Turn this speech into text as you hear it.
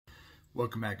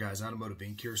Welcome back, guys. Automotive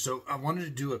Inc. here. So I wanted to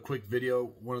do a quick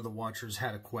video. One of the watchers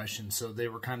had a question. So they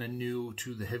were kind of new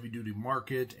to the heavy duty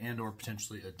market and or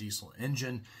potentially a diesel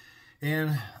engine.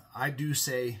 And I do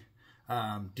say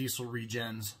diesel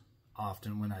regens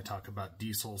often when I talk about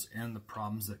diesels and the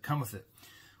problems that come with it.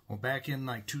 Well, back in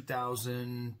like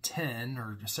 2010,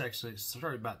 or actually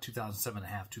started about 2007 and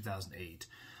a half, 2008,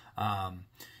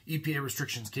 EPA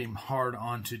restrictions came hard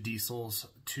onto diesels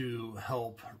to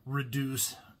help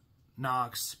reduce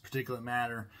NOx, particulate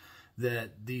matter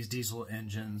that these diesel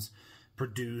engines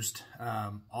produced,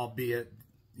 albeit,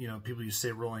 you know, people used to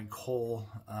say rolling coal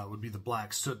would be the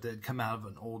black soot that had come out of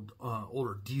an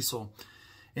older diesel.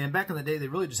 And back in the day, they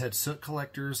really just had soot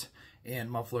collectors and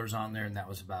mufflers on there, and that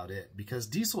was about it. Because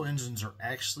diesel engines are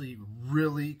actually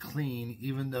really clean,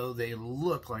 even though they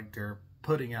look like they're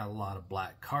putting out a lot of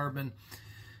black carbon.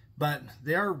 But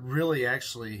they are really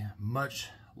actually much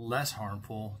less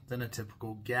harmful than a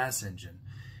typical gas engine.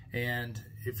 And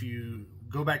if you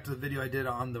go back to the video I did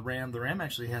on the Ram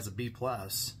actually has a B+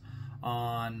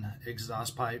 on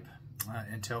exhaust pipe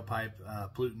and tailpipe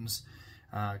pollutants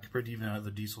compared to even other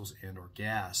diesels and or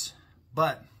gas.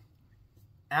 But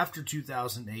after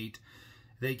 2008,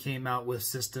 they came out with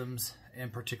systems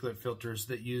and particulate filters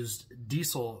that used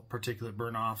diesel particulate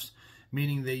burn-offs,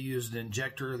 meaning they used an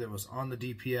injector that was on the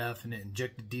DPF and it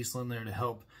injected diesel in there to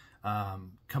help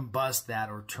combust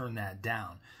that or turn that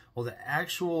down. Well, the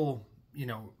actual,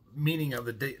 meaning of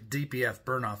the DPF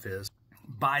burn-off is,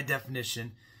 by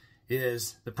definition,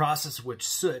 is the process in which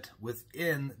soot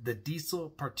within the diesel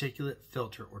particulate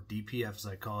filter, or DPF as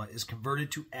I call it, is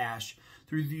converted to ash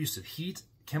through the use of heat,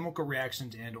 chemical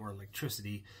reactions, and or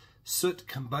electricity. Soot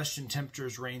combustion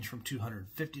temperatures range from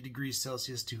 250 degrees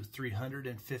Celsius to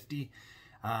 350,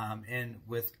 and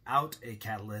without a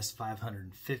catalyst,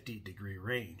 550 degree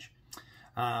range.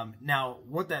 Now,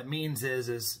 what that means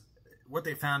is what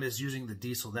they found is using the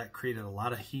diesel, that created a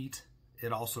lot of heat.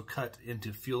 It also cut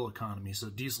into fuel economy. So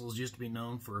diesels used to be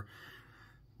known for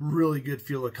really good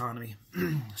fuel economy.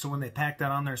 So when they packed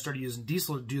that on there and started using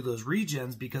diesel to do those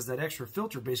regens, because that extra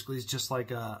filter basically is just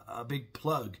like a big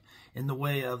plug in the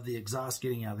way of the exhaust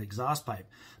getting out of the exhaust pipe.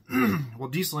 Well,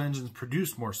 diesel engines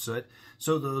produce more soot,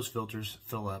 so those filters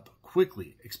fill up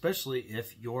quickly, especially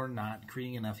if you're not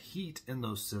creating enough heat in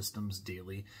those systems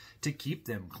daily to keep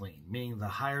them clean, meaning the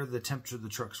higher the temperature the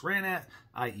trucks ran at,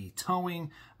 i.e.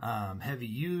 towing, heavy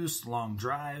use, long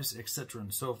drives, etc.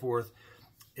 and so forth,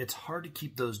 it's hard to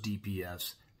keep those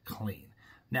DPFs clean.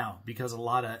 Now, because a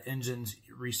lot of engines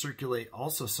recirculate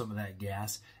also some of that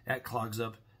gas, that clogs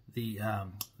up the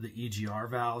EGR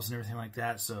valves and everything like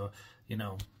that. So,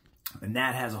 and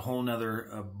that has a whole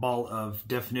nother ball of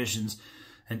definitions.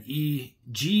 An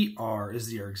EGR is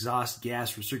the exhaust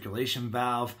gas recirculation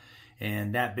valve,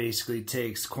 and that basically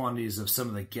takes quantities of some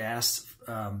of the gas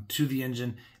to the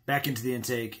engine back into the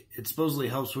intake. It supposedly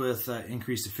helps with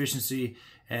increased efficiency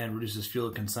and reduces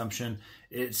fuel consumption.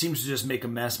 It seems to just make a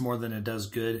mess more than it does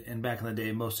good, and back in the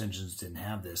day, most engines didn't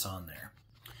have this on there.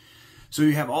 So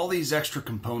you have all these extra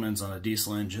components on a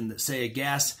diesel engine that say a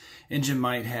gas engine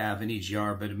might have an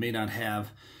EGR, but it may not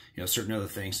have certain other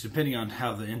things, depending on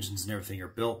how the engines and everything are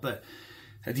built. But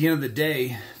at the end of the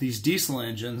day, these diesel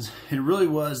engines, it really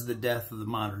was the death of the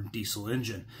modern diesel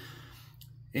engine.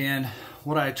 And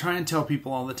what I try and tell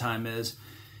people all the time is,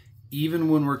 even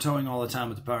when we're towing all the time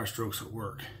with the Power Strokes at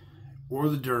work, or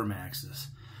the Duramaxes,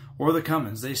 or the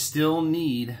Cummins, they still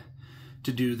need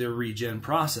to do their regen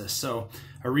process. So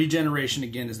a regeneration,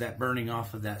 again, is that burning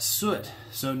off of that soot.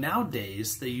 So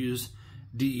nowadays, they use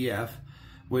DEF,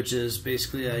 which is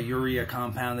basically a urea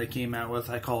compound they came out with.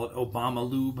 I call it Obama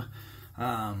Lube,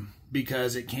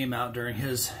 because it came out during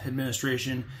his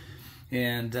administration.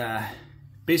 And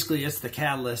basically, it's the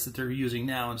catalyst that they're using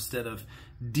now instead of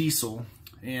diesel.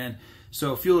 And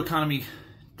so fuel economy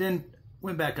then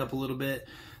went back up a little bit.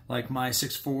 Like my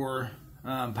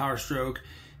 6.4 Power Stroke,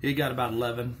 it got about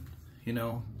 11,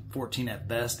 14 at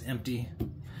best, empty.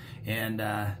 And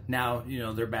now,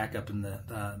 they're back up in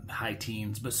the high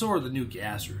teens, but so are the new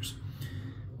gassers.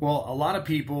 Well, a lot of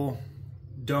people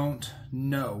don't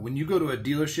know. When you go to a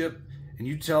dealership and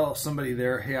you tell somebody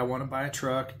there, hey, I want to buy a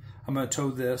truck, I'm going to tow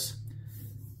this,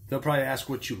 they'll probably ask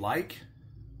what you like,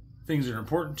 things that are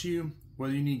important to you,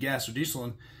 whether you need gas or diesel,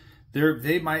 and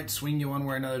they might swing you one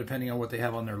way or another depending on what they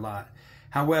have on their lot.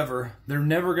 However, they're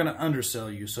never going to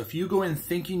undersell you. So if you go in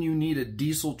thinking you need a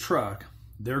diesel truck,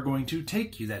 they're going to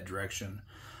take you that direction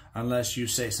unless you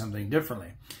say something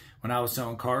differently. When I was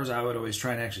selling cars, I would always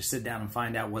try and actually sit down and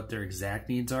find out what their exact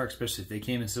needs are, especially if they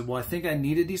came and said, well, I think I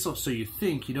need a diesel. So you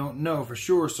think, you don't know for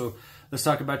sure. So let's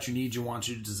talk about your needs, your wants,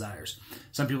 your desires.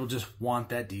 Some people just want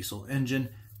that diesel engine.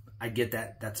 I get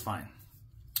that. That's fine.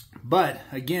 But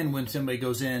again, when somebody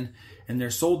goes in and they're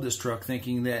sold this truck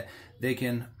thinking that they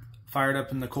can fire it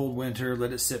up in the cold winter,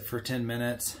 let it sit for 10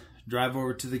 minutes, drive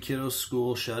over to the kiddo's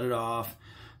school, shut it off,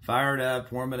 fire it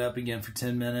up, warm it up again for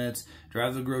 10 minutes,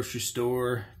 drive to the grocery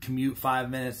store, commute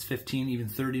 5 minutes, 15, even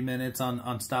 30 minutes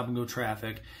on stop and go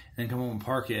traffic, and then come home and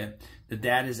park it,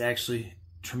 that is actually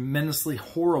tremendously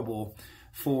horrible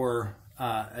for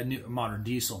a new modern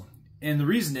diesel. And the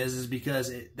reason is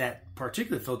because that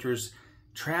particulate filter is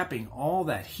trapping all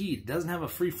that heat. It doesn't have a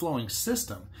free-flowing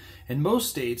system. And most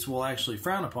states will actually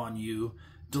frown upon you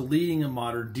deleting a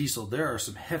modern diesel. There are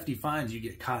some hefty fines you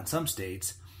get caught in some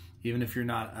states, even if you're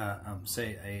not,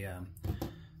 say,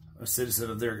 a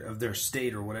citizen of their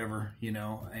state or whatever, you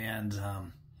know, and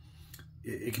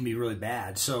it can be really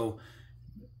bad. So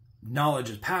knowledge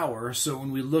is power. So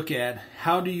when we look at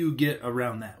how do you get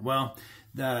around that? Well,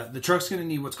 the truck's going to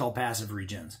need what's called passive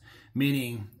regens,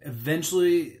 meaning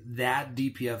eventually that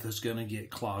DPF is going to get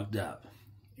clogged up,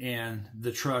 and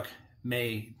the truck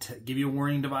may give you a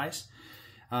warning device.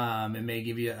 It may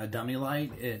give you a dummy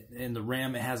light. In the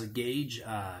Ram, it has a gauge.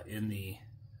 In the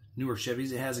newer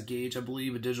Chevys, it has a gauge, I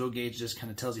believe. A digital gauge just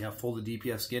kind of tells you how full the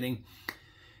DPF's getting.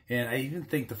 And I even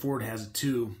think the Ford has it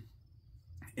too.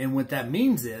 And what that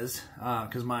means is,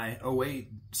 because my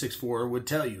 08 6.4 would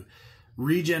tell you,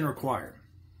 regen required.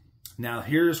 Now,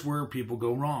 here's where people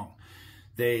go wrong.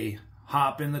 They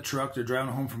hop in the truck, they're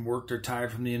driving home from work, they're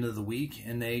tired from the end of the week,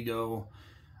 and they go,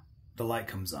 the light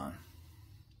comes on.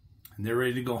 And they're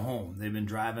ready to go home. They've been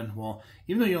driving. Well,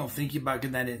 even though you don't think about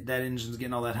getting that engine's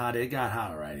getting all that hot, it got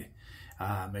hot already.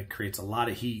 It creates a lot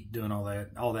of heat doing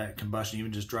all that combustion,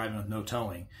 even just driving with no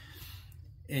towing.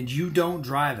 And you don't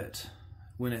drive it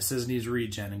when it says it needs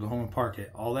regen and go home and park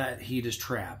it. All that heat is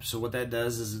trapped. So what that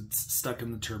does is it's stuck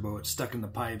in the turbo, it's stuck in the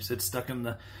pipes, it's stuck in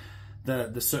the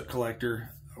soot collector,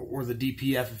 or the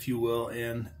DPF, if you will,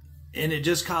 and it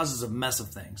just causes a mess of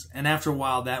things. And after a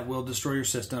while, that will destroy your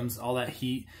systems. All that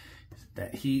heat,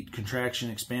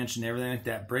 contraction, expansion, everything like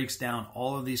that breaks down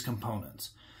all of these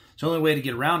components. So the only way to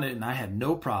get around it, and I had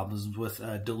no problems with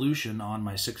dilution on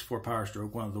my 6.4 Power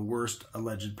Stroke, one of the worst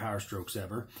alleged Power Strokes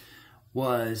ever,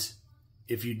 was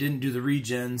if you didn't do the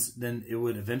regens, then it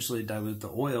would eventually dilute the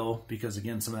oil, because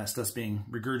again, some of that stuff's being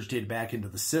regurgitated back into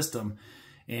the system,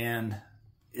 and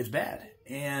it's bad.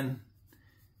 And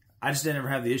I just didn't ever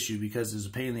have the issue because it was a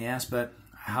pain in the ass. But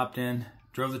I hopped in,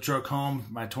 drove the truck home,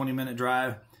 my 20-minute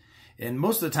drive, and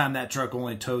most of the time that truck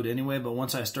only towed anyway. But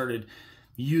once I started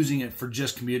using it for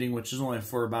just commuting, which is only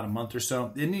for about a month or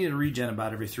so, it needed a regen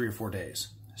about every 3 or 4 days.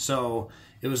 So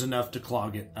it was enough to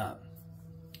clog it up.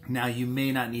 Now, you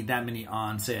may not need that many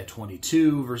on, say, a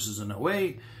 22 versus an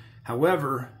 08.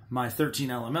 However, my 13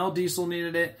 LML diesel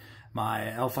needed it.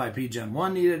 My L5P Gen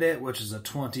 1 needed it, which is a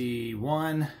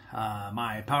 21.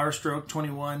 My Power Stroke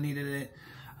 21 needed it.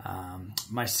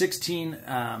 My 16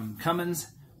 Cummins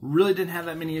really didn't have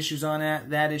that many issues on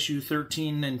it. That issue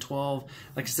 13 and 12.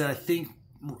 Like I said, I think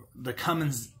the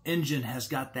Cummins engine has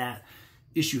got that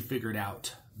issue figured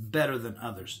out better than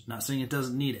others. Not saying it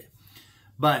doesn't need it.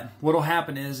 But what will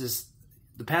happen is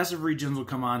the passive regens will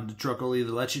come on. The truck will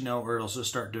either let you know or it'll just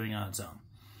start doing it on its own.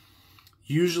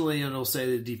 Usually it'll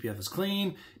say that DPF is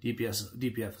clean,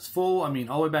 DPF is full. I mean,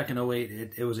 all the way back in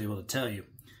 08, it was able to tell you.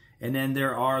 And then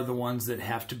there are the ones that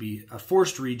have to be a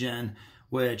forced regen,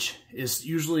 which is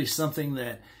usually something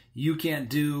that you can't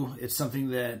do. It's something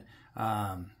that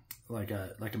like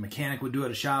a mechanic would do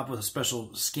at a shop with a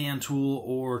special scan tool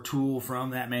or tool from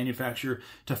that manufacturer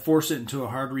to force it into a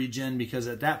hard regen, because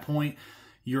at that point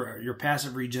your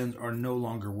passive regens are no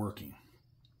longer working.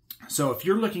 So if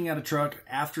you're looking at a truck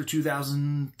after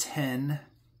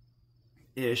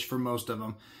 2010-ish for most of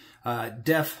them,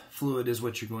 DEF fluid is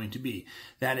what you're going to be.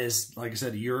 That is, like I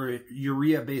said, a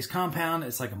urea-based compound.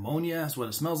 It's like ammonia, is what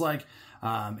it smells like.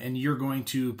 And you're going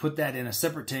to put that in a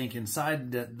separate tank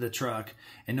inside the truck.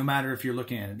 And no matter if you're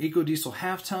looking at an EcoDiesel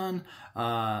half-ton,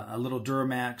 a little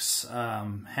Duramax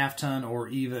half-ton, or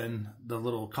even the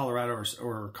little Colorado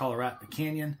or Colorado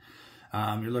Canyon,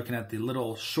 you're looking at the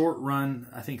little short run,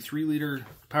 I think 3-liter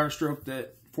Power Stroke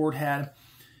that Ford had,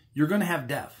 you're going to have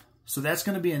DEF. So that's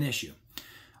going to be an issue.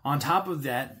 On top of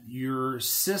that, your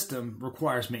system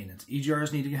requires maintenance.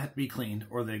 EGRs need to have to be cleaned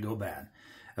or they go bad.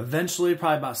 Eventually,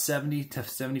 probably about 70 to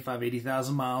 75,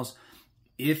 80,000 miles.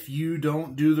 If you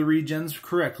don't do the regens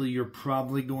correctly, you're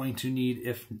probably going to need,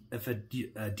 if a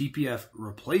DPF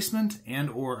replacement and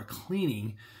or a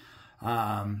cleaning,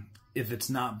 if it's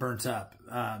not burnt up.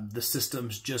 The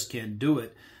systems just can't do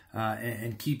it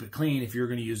and keep it clean if you're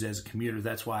going to use it as a commuter.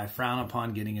 That's why I frown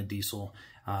upon getting a diesel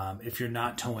if you're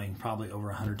not towing probably over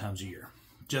 100 times a year.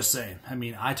 Just saying. I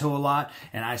mean, I tow a lot,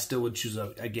 and I still would choose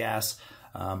a gas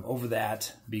over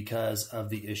that because of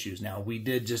the issues. Now, we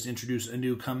did just introduce a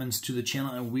new Cummins to the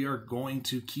channel, and we are going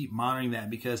to keep monitoring that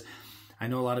because I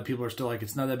know a lot of people are still like,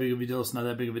 it's not that big of a deal, it's not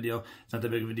that big of a deal, it's not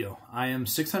that big of a deal. I am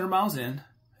 600 miles in,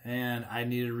 and I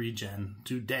need a regen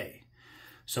today.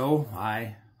 So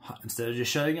instead of just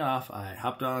shutting it off, I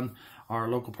hopped on our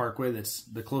local parkway that's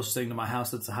the closest thing to my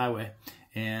house that's a highway,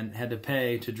 and had to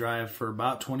pay to drive for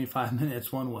about 25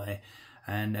 minutes one way.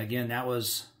 And again, that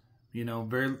was, you know,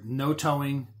 no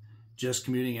towing, just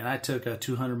commuting. And I took a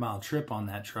 200-mile trip on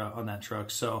that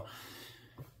truck. So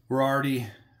we're already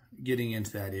getting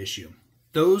into that issue.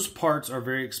 Those parts are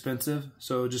very expensive,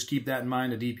 so just keep that in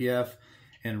mind. A DPF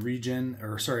and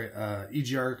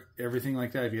EGR, everything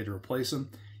like that, if you had to replace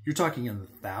them, you're talking in the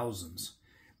thousands.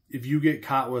 If you get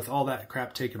caught with all that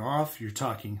crap taken off, you're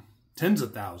talking tens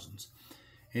of thousands.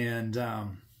 And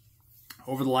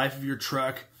over the life of your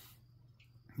truck,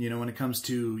 you know, when it comes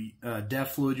to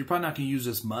DEF fluid, you're probably not going to use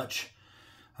as much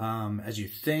as you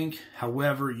think.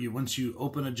 However, once you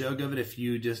open a jug of it,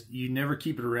 you never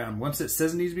keep it around. Once it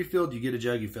says it needs to be filled, you get a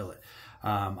jug, you fill it.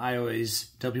 I always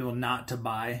tell people not to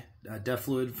buy DEF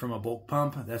fluid from a bulk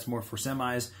pump. That's more for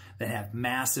semis that have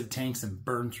massive tanks and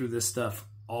burn through this stuff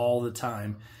all the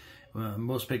time.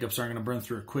 Most pickups aren't going to burn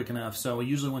through it quick enough. So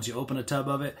usually once you open a tub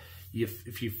of it,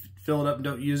 if you fill it up and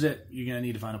don't use it, you're going to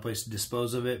need to find a place to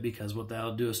dispose of it, because what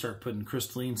that'll do is start putting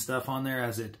crystalline stuff on there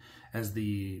as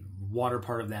the water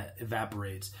part of that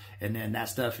evaporates. And then that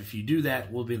stuff, if you do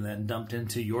that, will be then dumped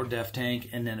into your DEF tank.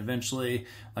 And then eventually,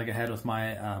 like I had with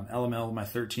my LML, my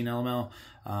 13 LML,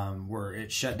 where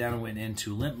it shut down and went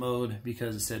into limp mode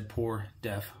because it said poor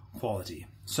DEF quality.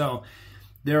 So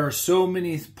there are so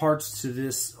many parts to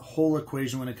this whole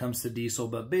equation when it comes to diesel,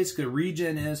 but basically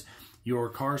regen is your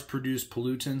cars produce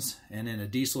pollutants, and in a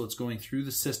diesel, it's going through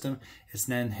the system. It's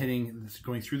then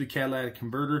going through the catalytic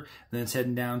converter, then it's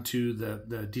heading down to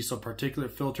the diesel particulate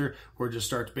filter, where it just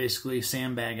starts basically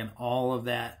sandbagging all of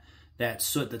that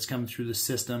soot that's coming through the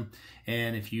system.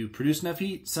 And if you produce enough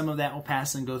heat, some of that will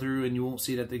pass and go through, and you won't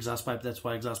see it at the exhaust pipe. That's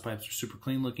why exhaust pipes are super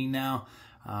clean looking now,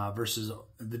 versus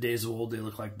the days of old, they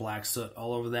look like black soot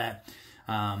all over that.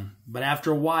 But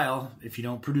after a while, if you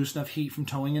don't produce enough heat from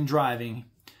towing and driving,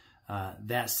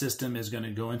 that system is going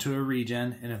to go into a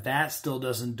regen, and if that still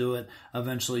doesn't do it,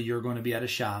 eventually you're going to be at a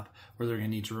shop where they're going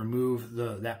to need to remove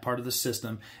that part of the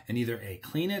system and either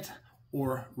clean it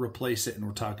or replace it, and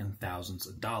we're talking thousands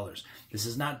of dollars. This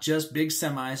is not just big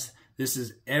semis. This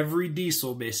is every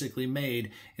diesel basically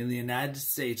made in the United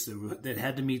States that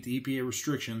had to meet the EPA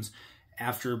restrictions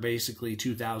after basically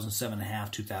 2007,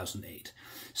 2008.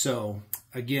 So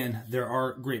again, there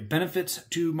are great benefits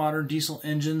to modern diesel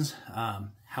engines.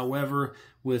 However,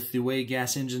 with the way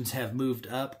gas engines have moved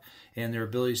up and their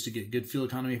abilities to get good fuel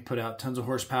economy, put out tons of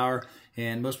horsepower,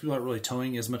 and most people aren't really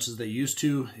towing as much as they used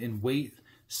to in weight,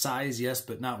 size, yes,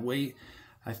 but not weight.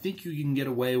 I think you can get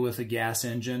away with a gas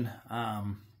engine.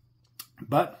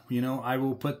 But, you know, I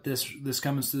will put this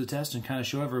Cummins to the test and kind of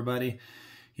show everybody,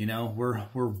 you know,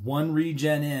 we're one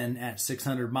regen in at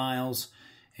 600 miles,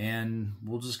 and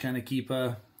we'll just kind of keep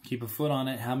a foot on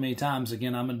it. How many times?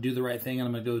 Again, I'm going to do the right thing, and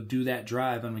I'm going to go do that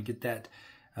drive. I'm going to get that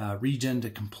regen to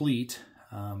complete,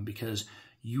 because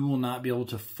you will not be able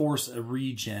to force a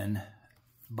regen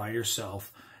by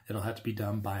yourself. It'll have to be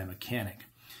done by a mechanic.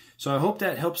 So I hope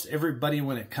that helps everybody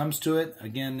when it comes to it.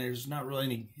 Again, there's not really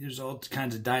any, there's all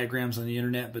kinds of diagrams on the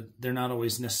internet, but they're not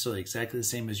always necessarily exactly the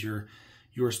same as your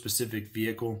specific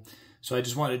vehicle. So I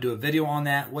just wanted to do a video on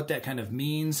that, what that kind of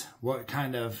means, what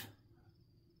kind of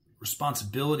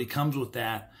responsibility comes with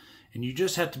that, and you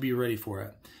just have to be ready for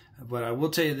it. But I will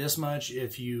tell you this much: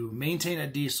 if you maintain a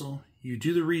diesel, you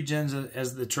do the regens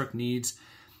as the truck needs,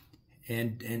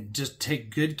 and just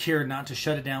take good care not to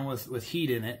shut it down with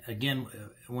heat in it. Again,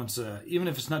 once even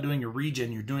if it's not doing a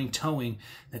regen, you're doing towing,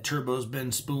 that turbo's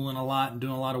been spooling a lot and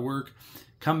doing a lot of work.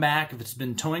 Come back. If it's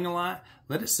been towing a lot,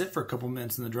 let it sit for a couple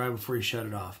minutes in the drive before you shut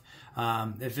it off.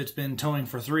 If it's been towing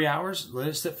for 3 hours, let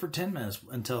it sit for 10 minutes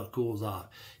until it cools off.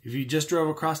 If you just drove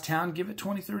across town, give it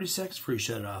 20-30 seconds before you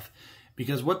shut it off.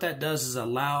 Because what that does is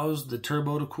allows the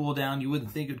turbo to cool down. You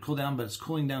wouldn't think it would cool down, but it's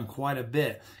cooling down quite a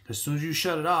bit. Because as soon as you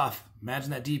shut it off,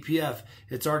 imagine that DPF,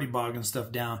 it's already bogging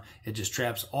stuff down. It just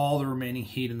traps all the remaining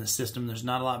heat in the system. There's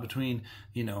not a lot between,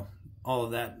 you know, all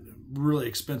of that really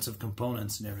expensive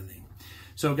components and everything.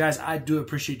 So guys, I do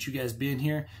appreciate you guys being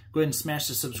here. Go ahead and smash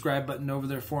the subscribe button over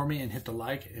there for me and hit the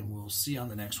like, and we'll see you on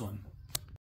the next one.